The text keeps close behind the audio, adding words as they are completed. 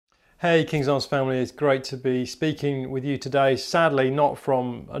Hey King's Arms family, it's great to be speaking with you today. Sadly, not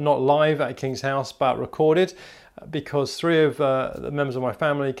live at King's House, but recorded, because three of the members of my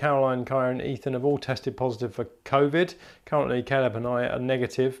family, Caroline, Kyron, Ethan, have all tested positive for COVID. Currently, Caleb and I are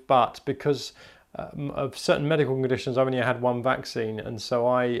negative, but because of certain medical conditions, I've only had one vaccine, and so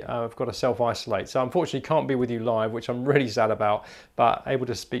I've got to self-isolate. So unfortunately can't be with you live, which I'm really sad about, but able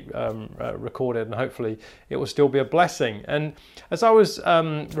to speak recorded, and hopefully it will still be a blessing. And as I was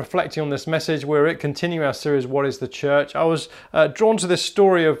reflecting on this message, we're continuing our series, What is the Church? I was drawn to this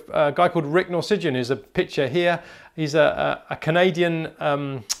story of a guy called Rick Norsigian, who's a picture here. He's a Canadian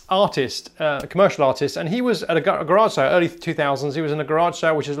artist, a commercial artist, and he was at a garage sale, early 2000s. He was in a garage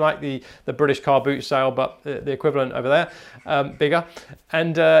sale, which is like the British car boot sale, but the equivalent over there, bigger.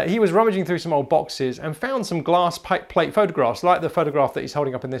 And he was rummaging through some old boxes and found some glass plate photographs, like the photograph that he's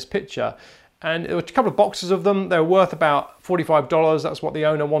holding up in this picture. And there were a couple of boxes of them. They were worth about $45. That's what the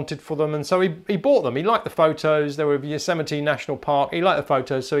owner wanted for them. And so he bought them. He liked the photos. They were at Yosemite National Park. He liked the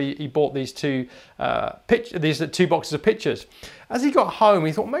photos, so he bought these two boxes of pictures. As he got home,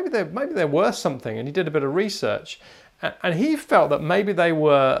 he thought maybe they're worth something, and he did a bit of research. And he felt that maybe they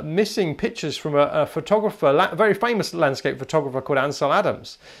were missing pictures from a photographer, a very famous landscape photographer called Ansel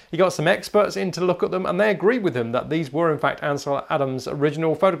Adams. He got some experts in to look at them, and they agreed with him that these were in fact Ansel Adams'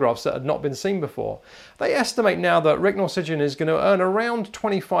 original photographs that had not been seen before. They estimate now that Rick Norsigian is going to earn around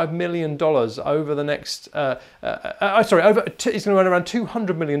 $25 million over the next, he's going to earn around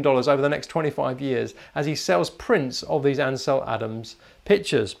 $200 million over the next 25 years as he sells prints of these Ansel Adams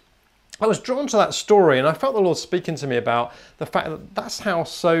pictures. I was drawn to that story, and I felt the Lord speaking to me about the fact that that's how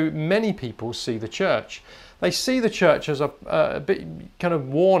so many people see the church. They see the church as a bit kind of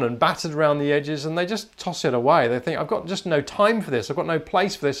worn and battered around the edges, and they just toss it away. They think, I've got just no time for this. I've got no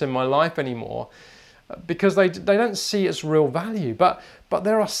place for this in my life anymore, because they don't see its real value. But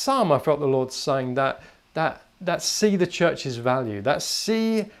there are some, I felt the Lord saying, that see the church's value, that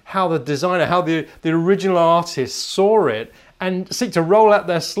see how the designer, how the original artist saw it, and seek to roll out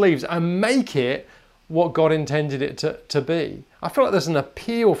their sleeves and make it what God intended it to be. I feel like there's an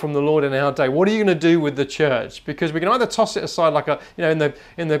appeal from the Lord in our day. What are you going to do with the church? Because we can either toss it aside like in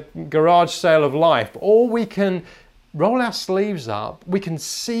the garage sale of life, or we can roll our sleeves up. We can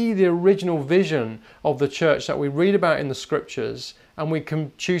see the original vision of the church that we read about in the scriptures, and we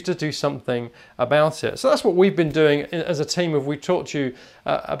can choose to do something about it. So that's what we've been doing as a team. We've talked to you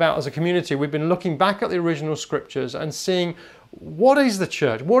about as a community. We've been looking back at the original scriptures and seeing, what is the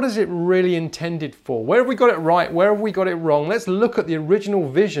church? What is it really intended for? Where have we got it right? Where have we got it wrong? Let's look at the original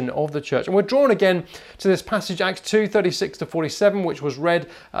vision of the church. And we're drawn again to this passage, Acts 2, 36 to 47, which was read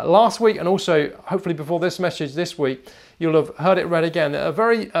last week, and also hopefully before this message this week, you'll have heard it read again. A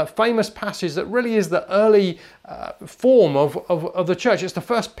very famous passage that really is the early form of the church. It's the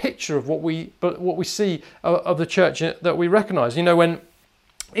first picture of what we see of the church that we recognize. You know, when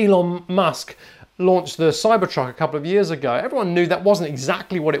Elon Musk launched the Cybertruck a couple of years ago, everyone knew that wasn't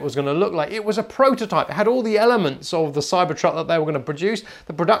exactly what it was going to look like. It was a prototype. It had all the elements of the Cybertruck that they were going to produce.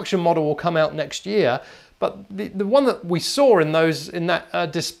 The production model will come out next year. But the one that we saw in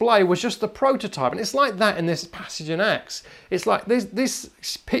that display was just the prototype. And it's like that in this passage in Acts. It's like this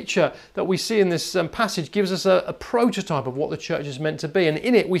picture that we see in this passage gives us a prototype of what the church is meant to be. And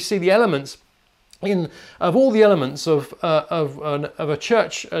in it we see the elements of all the elements of a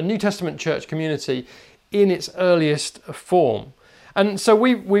church, a New Testament church community in its earliest form. And so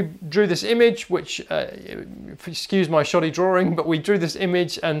we drew this image, which, excuse my shoddy drawing, but we drew this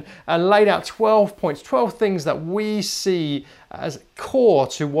image and laid out 12 points, 12 things that we see as core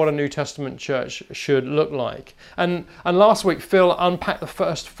to what a New Testament church should look like. And last week, Phil unpacked the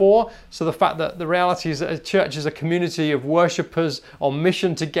first four. So the fact that the reality is that a church is a community of worshippers on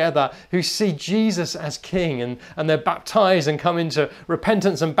mission together who see Jesus as King, and they're baptized and come into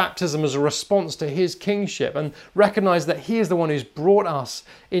repentance and baptism as a response to his kingship, and recognize that he is the one who's brought us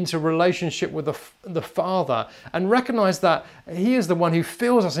into relationship with the Father, and recognize that he is the one who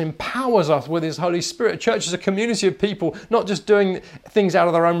fills us, empowers us with his Holy Spirit. Church is a community of people, not just doing things out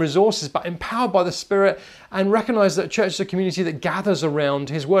of their own resources, but empowered by the Spirit, and recognize that church is a community that gathers around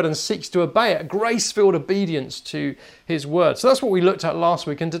his word and seeks to obey it, grace-filled obedience to his word. So that's what we looked at last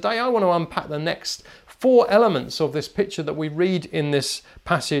week, and today I want to unpack the next four elements of this picture that we read in this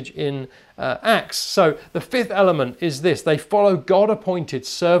passage in Acts. So the fifth element is this: they follow God-appointed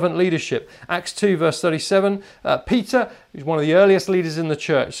servant leadership. Acts 2 verse 37, Peter, who's one of the earliest leaders in the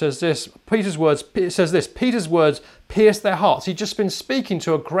church, says this. Peter's words pierced their hearts. He'd just been speaking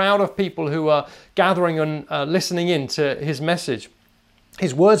to a crowd of people who are gathering and listening in to his message.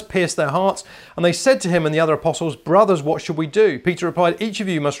 His words pierced their hearts, and they said to him and the other apostles, "Brothers, what should we do?" Peter replied, "Each of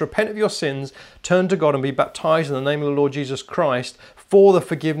you must repent of your sins, turn to God and be baptized in the name of the Lord Jesus Christ for the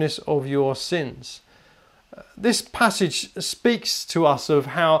forgiveness of your sins." This passage speaks to us of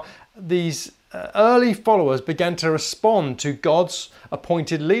how these early followers began to respond to God's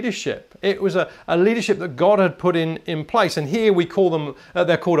appointed leadership. It was a leadership that God had put in place. And here we call them,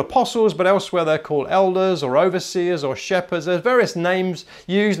 they're called apostles, but elsewhere they're called elders or overseers or shepherds. There's various names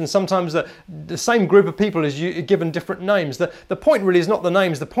used, and sometimes the same group of people is given different names. The point really is not the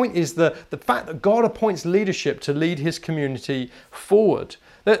names. The point is the fact that God appoints leadership to lead his community forward.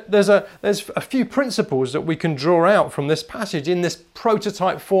 There's a few principles that we can draw out from this passage in this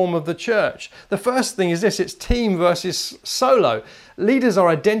prototype form of the church. The first thing is this: it's team versus solo. Leaders are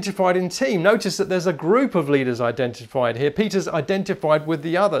identified in team. Notice that there's a group of leaders identified here. Peter's identified with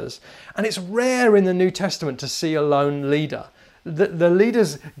the others. And it's rare in the New Testament to see a lone leader. The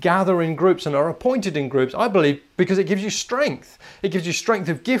leaders gather in groups and are appointed in groups, I believe, because it gives you strength. It gives you strength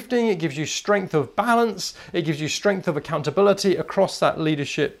of gifting, it gives you strength of balance, it gives you strength of accountability across that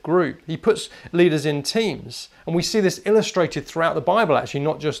leadership group. He puts leaders in teams. And we see this illustrated throughout the Bible, actually,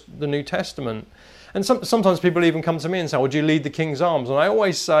 not just the New Testament. And sometimes people even come to me and say, "Well, do you lead the King's Arms?" And I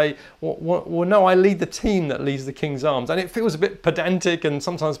always say, well, no, I lead the team that leads the King's Arms. And it feels a bit pedantic, and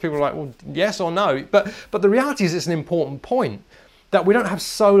sometimes people are like, well, yes or no. But the reality is it's an important point, that we don't have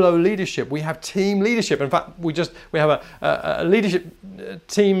solo leadership, we have team leadership. In fact, we have a leadership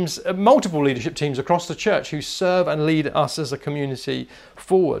teams, multiple leadership teams across the church who serve and lead us as a community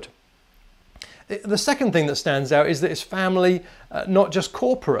forward. The second thing that stands out is that it's family, not just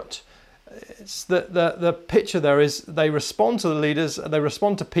corporate. It's the picture there is they respond to the leaders, they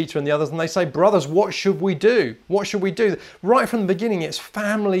respond to Peter and the others, and they say, "Brothers, what should we do? What should we do?" Right from the beginning, it's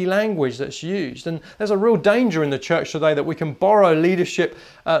family language that's used. And there's a real danger in the church today that we can borrow leadership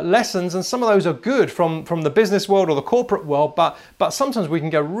lessons, and some of those are good from the business world or the corporate world, but sometimes we can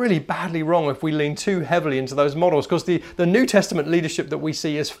go really badly wrong if we lean too heavily into those models, because the New Testament leadership that we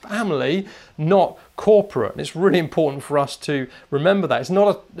see is family, not corporate. And it's really important for us to remember that. It's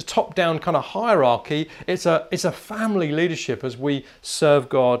not a top-down kind of hierarchy. It's a family leadership as we serve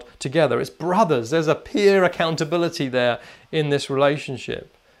God together. It's brothers. There's a peer accountability there in this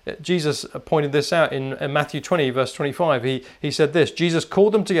relationship. Jesus pointed this out in Matthew 20, verse 25. He said this: Jesus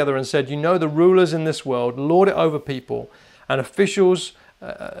called them together and said, "You know the rulers in this world lord it over people, and officials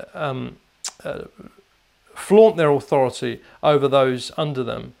flaunt their authority over those under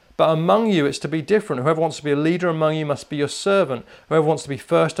them. But among you it's to be different. Whoever wants to be a leader among you must be your servant. Whoever wants to be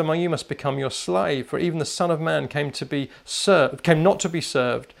first among you must become your slave. For even the Son of Man came not to be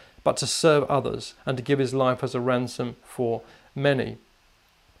served, but to serve others, and to give his life as a ransom for many."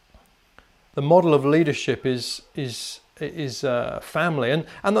 The model of leadership is family. And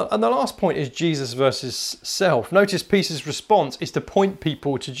the last point is Jesus versus self. Notice Peter's response is to point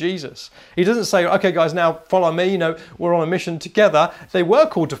people to Jesus. He doesn't say, "Okay guys, now follow me, we're on a mission together." They were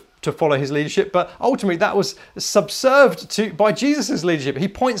called to follow his leadership, but ultimately that was subserved by Jesus' leadership. He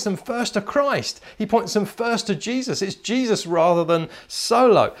points them first to Christ. He points them first to Jesus. It's Jesus rather than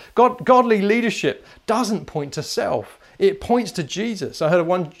solo. Godly leadership doesn't point to self. It points to Jesus. I heard of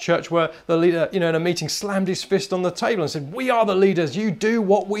one church where the leader, in a meeting, slammed his fist on the table and said, "We are the leaders. You do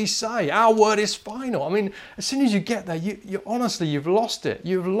what we say. Our word is final." I mean, as soon as you get there, you honestly, you've lost it.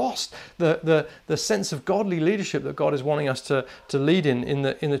 You've lost the sense of godly leadership that God is wanting us to lead in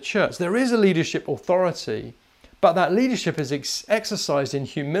the church. There is a leadership authority, but that leadership is exercised in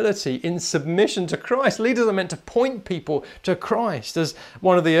humility, in submission to Christ. Leaders are meant to point people to Christ. As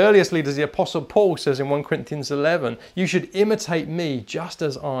one of the earliest leaders, the Apostle Paul, says in 1 Corinthians 11, "You should imitate me just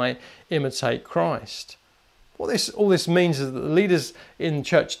as I imitate Christ." What all this means is that the leaders in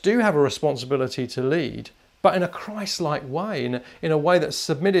church do have a responsibility to lead, but in a Christ-like way, in a way that's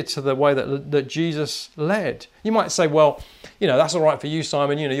submitted to the way that Jesus led. You might say, "Well, that's all right for you,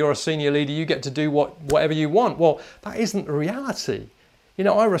 Simon. You're a senior leader. You get to do whatever you want." Well, that isn't the reality.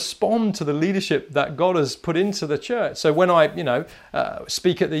 I respond to the leadership that God has put into the church. So when I,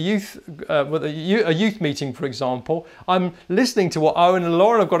 speak at the a youth meeting, for example, I'm listening to what Owen and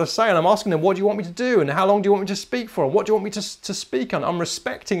Lauren have got to say, and I'm asking them, "What do you want me to do? And how long do you want me to speak for? And what do you want me to speak on?" I'm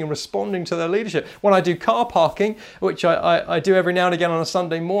respecting and responding to their leadership. When I do car parking, which I do every now and again on a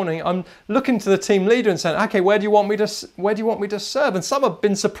Sunday morning, I'm looking to the team leader and saying, "Okay, where do you want me to serve?" And some have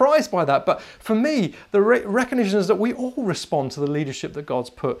been surprised by that. But for me, the recognition is that we all respond to the leadership that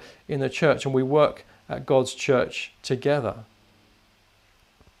God's put in the church, and we work at God's church together.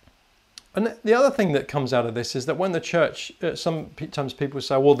 And the other thing that comes out of this is that when the church, sometimes people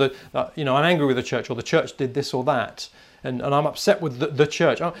say, "Well, I'm angry with the church," or "the church did this or that." and I'm upset with the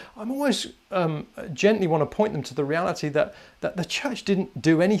church, I'm always gently want to point them to the reality that the church didn't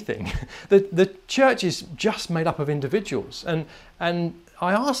do anything. The church is just made up of individuals. And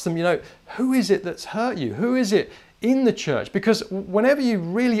I ask them, who is it that's hurt you? Who is it in the church? Because whenever you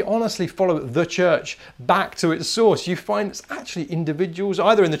really honestly follow the church back to its source, you find it's actually individuals,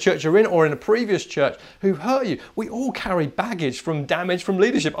 either in the church you're in or in a previous church, who hurt you. We all carry baggage from damage from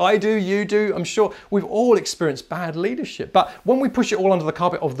leadership. I do, you do, I'm sure. We've all experienced bad leadership. But when we push it all under the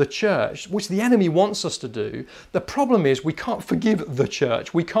carpet of the church, which the enemy wants us to do, the problem is we can't forgive the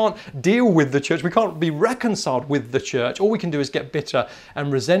church. We can't deal with the church. We can't be reconciled with the church. All we can do is get bitter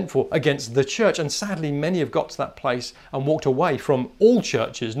and resentful against the church. And sadly, many have got to that place and walked away from all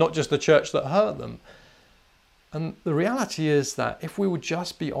churches, not just the church that hurt them. And the reality is that if we would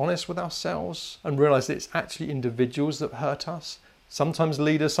just be honest with ourselves and realize that it's actually individuals that hurt us, sometimes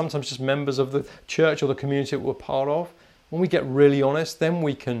leaders, sometimes just members of the church or the community that we're part of, when we get really honest, then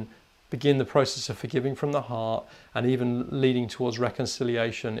we can begin the process of forgiving from the heart and even leading towards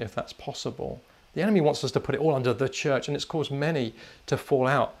reconciliation if that's possible. The enemy wants us to put it all under the church, and it's caused many to fall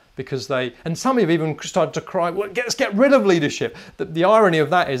out because and some have even started to cry, well, let's get rid of leadership. The irony of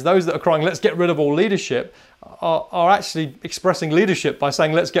that is those that are crying, let's get rid of all leadership, are actually expressing leadership by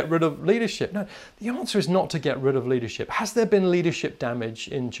saying, let's get rid of leadership. No, the answer is not to get rid of leadership. Has there been leadership damage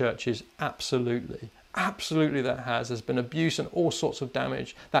in churches? Absolutely. Absolutely there has. There's been abuse and all sorts of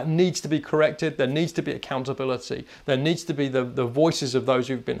damage. That needs to be corrected. There needs to be accountability. There needs to be the voices of those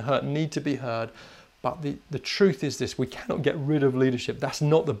who've been hurt need to be heard. But the truth is this, we cannot get rid of leadership. That's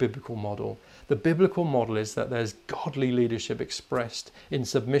not the biblical model. The biblical model is that there's godly leadership expressed in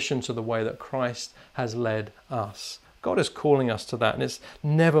submission to the way that Christ has led us. God is calling us to that, and it's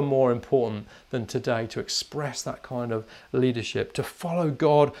never more important than today to express that kind of leadership. To follow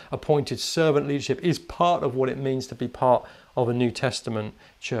God-appointed servant leadership is part of what it means to be part of a New Testament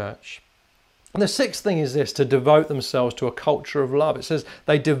church. And the sixth thing is this, to devote themselves to a culture of love. It says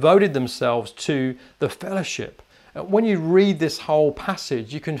they devoted themselves to the fellowship. When you read this whole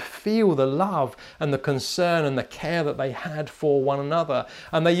passage, you can feel the love and the concern and the care that they had for one another.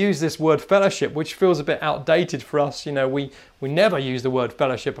 And they use this word fellowship, which feels a bit outdated for us. We never use the word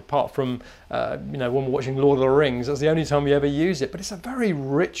fellowship apart from, when we're watching Lord of the Rings. That's the only time we ever use it. But it's a very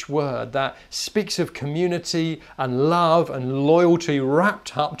rich word that speaks of community and love and loyalty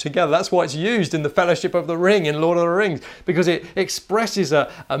wrapped up together. That's why it's used in the Fellowship of the Ring in Lord of the Rings, because it expresses a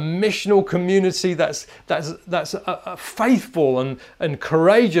missional community that's faithful and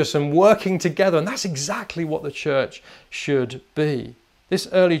courageous and working together. And that's exactly what the church should be. This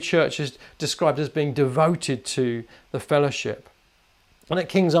early church is described as being devoted to the fellowship. And at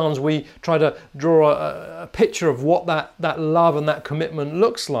King's Arms, we try to draw a picture of what that love and that commitment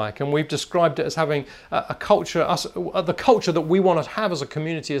looks like. And we've described it as having a culture, the culture that we want to have as a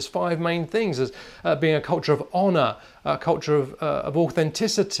community as five main things, as being a culture of honor, a culture of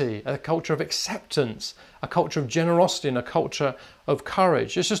authenticity, a culture of acceptance, a culture of generosity, and a culture of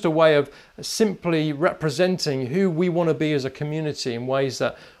courage. It's just a way of simply representing who we want to be as a community in ways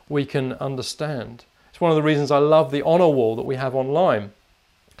that we can understand. It's one of the reasons I love the honor wall that we have online.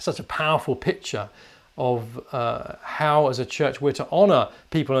 It's such a powerful picture of how as a church we're to honor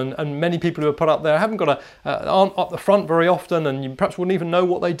people, and many people who are put up there aren't up the front very often, and you perhaps wouldn't even know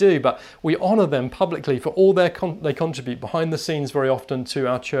what they do, but we honor them publicly for all they contribute behind the scenes very often to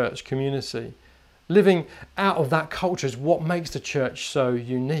our church community. Living out of that culture is what makes the church so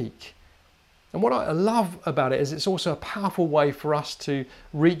unique. And what I love about it is it's also a powerful way for us to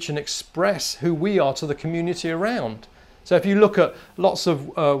reach and express who we are to the community around. So if you look at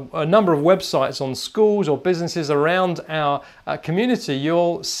a number of websites on schools or businesses around our community,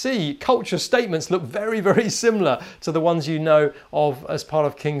 you'll see culture statements look very, very similar to the ones you know of as part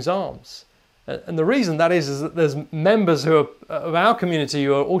of King's Arms. And the reason that is that there's members of our community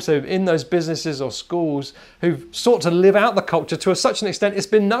who are also in those businesses or schools who've sought to live out the culture to such an extent it's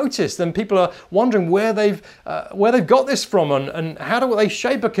been noticed, and people are wondering where they've got this from and how do they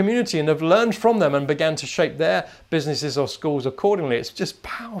shape a community, and have learned from them and began to shape their businesses or schools accordingly. It's just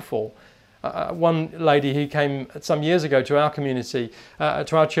powerful. One lady who came some years ago to our community,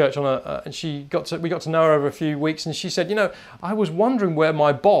 to our church, and we got to know her over a few weeks, and she said, I was wondering where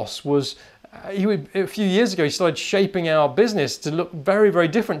my boss was. A few years ago, he started shaping our business to look very, very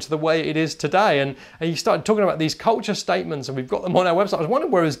different to the way it is today. And he started talking about these culture statements, and we've got them on our website. I was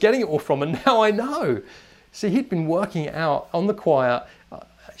wondering where he was getting it all from, and now I know. See, he'd been working out on the choir,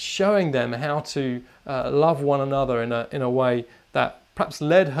 showing them how to love one another in a way that perhaps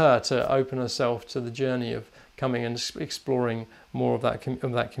led her to open herself to the journey of coming and exploring more of that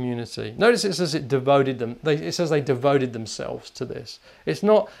community. Notice it says it devoted them. It says they devoted themselves to this. It's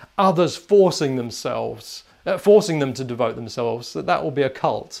not others forcing them to devote themselves. That will be a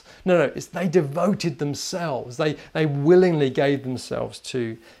cult. No, it's they devoted themselves. They willingly gave themselves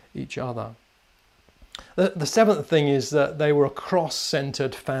to each other. The seventh thing is that they were a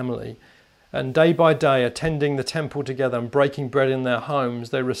cross-centered family. And day by day, attending the temple together and breaking bread in their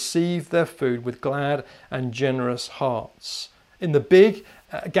homes, they received their food with glad and generous hearts. In the big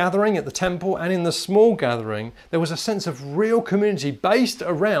gathering at the temple and in the small gathering, there was a sense of real community based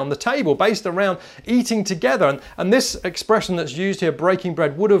around the table, based around eating together. And this expression that's used here, breaking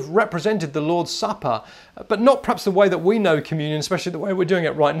bread, would have represented the Lord's Supper, but not perhaps the way that we know communion, especially the way we're doing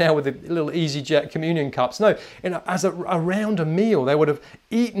it right now with the little EasyJet communion cups. No, around a meal, they would have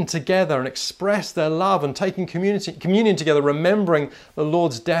eaten together and expressed their love and taken communion together, remembering the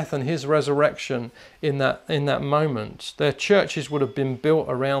Lord's death and his resurrection in that moment. Their churches would have been built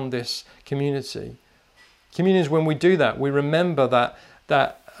around this community. Communion is when we do that. We remember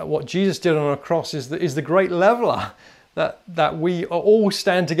that what Jesus did on a cross is the great leveler. That we all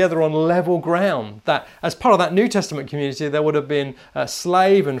stand together on level ground. That as part of that New Testament community, there would have been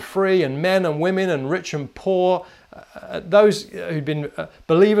slave and free, and men and women, and rich and poor. Those who'd been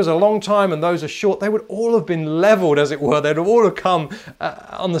believers a long time and those are short, they would all have been leveled, as it were. They'd all have come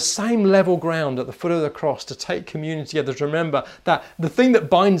on the same level ground at the foot of the cross to take communion together, to remember that the thing that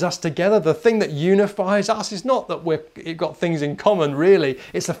binds us together, the thing that unifies us, is not that we've got things in common, really.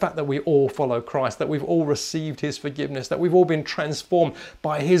 It's the fact that we all follow Christ, that we've all received his forgiveness, that we've all been transformed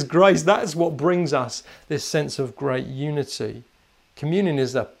by his grace. That's what brings us this sense of great unity. Communion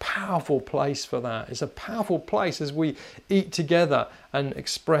is a powerful place for that. It's a powerful place as we eat together and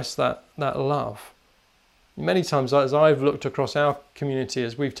express that love. Many times as I've looked across our community,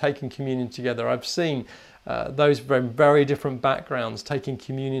 as we've taken communion together, I've seen those very, very different backgrounds taking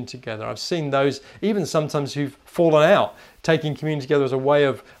communion together. I've seen those even sometimes who've fallen out taking communion together as a way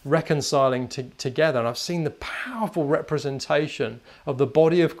of reconciling together. And I've seen the powerful representation of the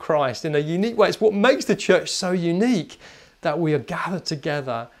body of Christ in a unique way. It's what makes the church so unique, that we are gathered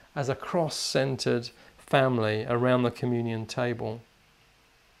together as a cross-centered family around the communion table.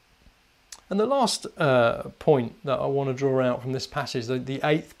 And the last point that I want to draw out from this passage, the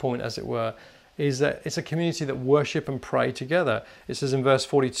eighth point as it were, is that it's a community that worship and pray together. It says in verse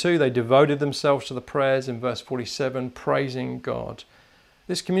 42, they devoted themselves to the prayers. In verse 47, praising God.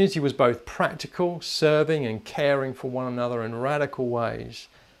 This community was both practical, serving and caring for one another in radical ways,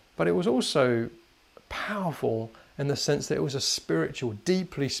 but it was also powerful in the sense that it was a spiritual,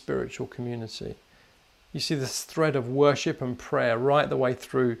 deeply spiritual community. You see this thread of worship and prayer right the way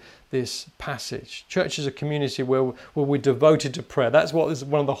through this passage. Church is a community where we're devoted to prayer. That's what is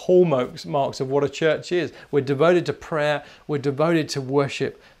one of the hallmarks of what a church is. We're devoted to prayer. We're devoted to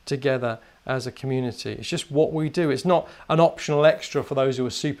worship together as a community. It's just what we do. It's not an optional extra for those who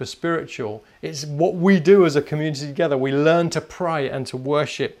are super spiritual. It's what we do as a community together. We learn to pray and to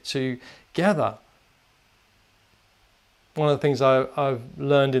worship together. One of the things I've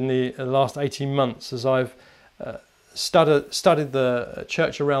learned in the last 18 months as I've studied the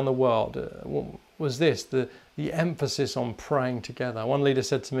church around the world was this, the emphasis on praying together. One leader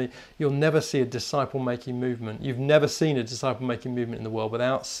said to me, you'll never see a disciple-making movement. You've never seen a disciple-making movement in the world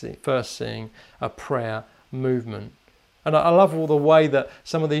without first seeing a prayer movement. And I love all the way that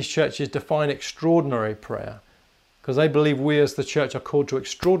some of these churches define extraordinary prayer, because they believe we as the church are called to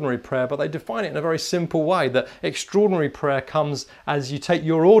extraordinary prayer, but they define it in a very simple way, that extraordinary prayer comes as you take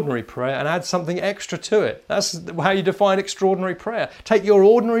your ordinary prayer and add something extra to it. That's how you define extraordinary prayer. Take your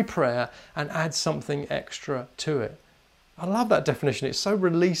ordinary prayer and add something extra to it. I love that definition. It's so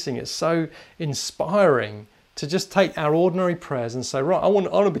releasing. It's so inspiring to just take our ordinary prayers and say, right, I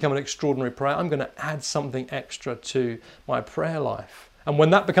want to become an extraordinary prayer. I'm going to add something extra to my prayer life. And when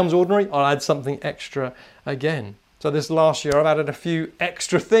that becomes ordinary, I'll add something extra again. So this last year, I've added a few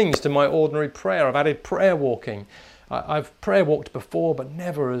extra things to my ordinary prayer. I've added prayer walking. I've prayer walked before, but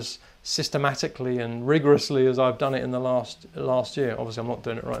never as systematically and rigorously as I've done it in the last year. Obviously, I'm not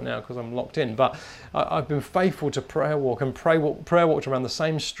doing it right now because I'm locked in, but I've been faithful to prayer walk and prayer walked around the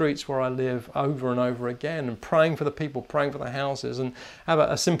same streets where I live over and over again, and praying for the people, praying for the houses, and have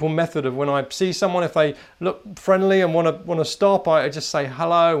a simple method of when I see someone, if they look friendly and want to stop, I just say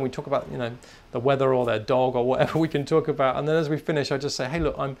hello, and we talk about, the weather or their dog or whatever we can talk about. And then as we finish, I just say, hey,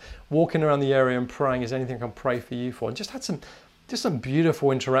 look, I'm walking around the area and praying. Is there anything I can pray for you for? And just just some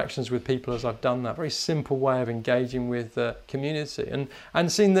beautiful interactions with people as I've done that. Very simple way of engaging with the community,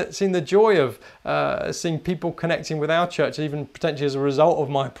 and seeing the joy of seeing people connecting with our church, even potentially as a result of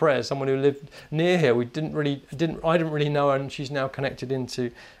my prayers. Someone who lived near here, I didn't really know her, and she's now connected into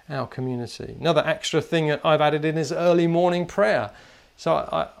our community. Another extra thing that I've added in is early morning prayer.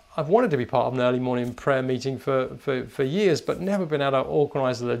 So I've wanted to be part of an early morning prayer meeting for years, but never been able to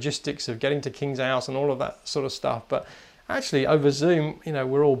organise the logistics of getting to King's House and all of that sort of stuff. But actually over Zoom,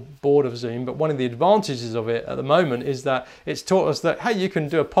 we're all bored of Zoom, but one of the advantages of it at the moment is that it's taught us that, hey, you can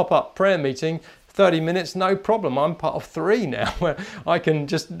do a pop-up prayer meeting, 30 minutes, no problem. I'm part of 3 now, where I can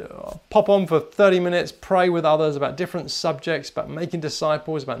just pop on for 30 minutes, pray with others about different subjects, about making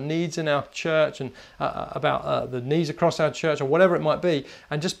disciples, about needs in our church, and about the needs across our church, or whatever it might be,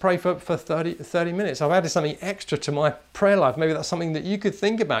 and just pray for 30 minutes. I've added something extra to my prayer life. Maybe that's something that you could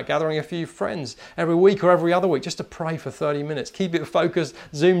think about, gathering a few friends every week or every other week, just to pray for 30 minutes. Keep it focused.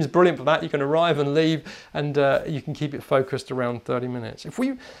 Zoom's brilliant for that. You can arrive and leave, and you can keep it focused around 30 minutes. If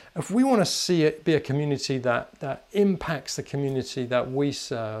we want to see it be a community that impacts the community that we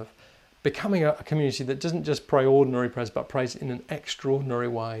serve, becoming a community that doesn't just pray ordinary prayers but prays in an extraordinary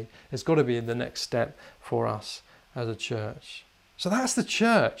way, has got to be the next step for us as a church. So that's the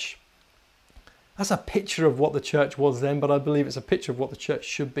church. That's a picture of what the church was then, but I believe it's a picture of what the church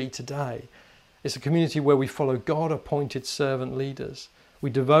should be today. It's a community where we follow God-appointed servant leaders.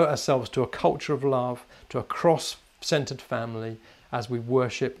 We devote ourselves to a culture of love, to a cross-centered family, as we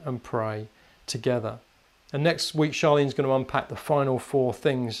worship and pray together. And next week, Charlene's going to unpack the final 4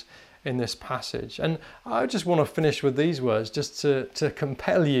 things in this passage. And I just want to finish with these words, just to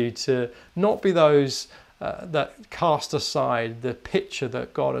compel you to not be those that cast aside the picture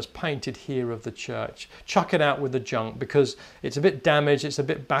that God has painted here of the church. Chuck it out with the junk, because it's a bit damaged, it's a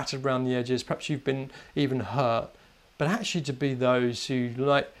bit battered around the edges, perhaps you've been even hurt. But actually to be those who,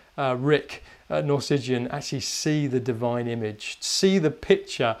 like Rick Norsigian, actually see the divine image, see the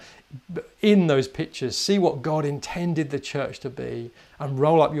picture in those pictures, see what God intended the church to be, and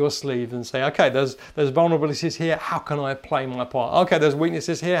roll up your sleeve and say, okay, there's vulnerabilities here, how can I play my part? Okay, there's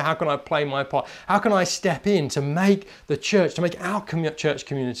weaknesses here, how can I play my part? How can I step in to make the church, to make our church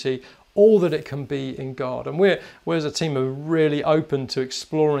community all that it can be in God? And we're as a team are really open to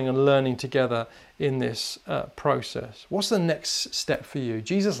exploring and learning together in this process. What's the next step for you?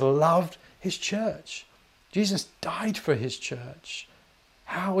 Jesus loved his church. Jesus died for his church.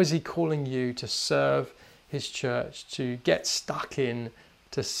 How is he calling you to serve his church, to get stuck in,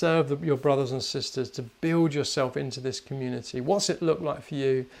 to serve your brothers and sisters, to build yourself into this community? What's it look like for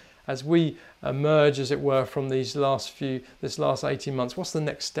you as we emerge, as it were, from this last 18 months? What's the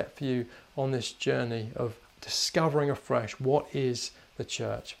next step for you on this journey of discovering afresh what is the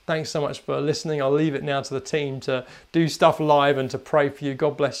church? Thanks so much for listening. I'll leave it now to the team to do stuff live and to pray for you.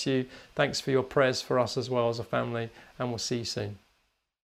 God bless you. Thanks for your prayers for us as well as a family, and we'll see you soon.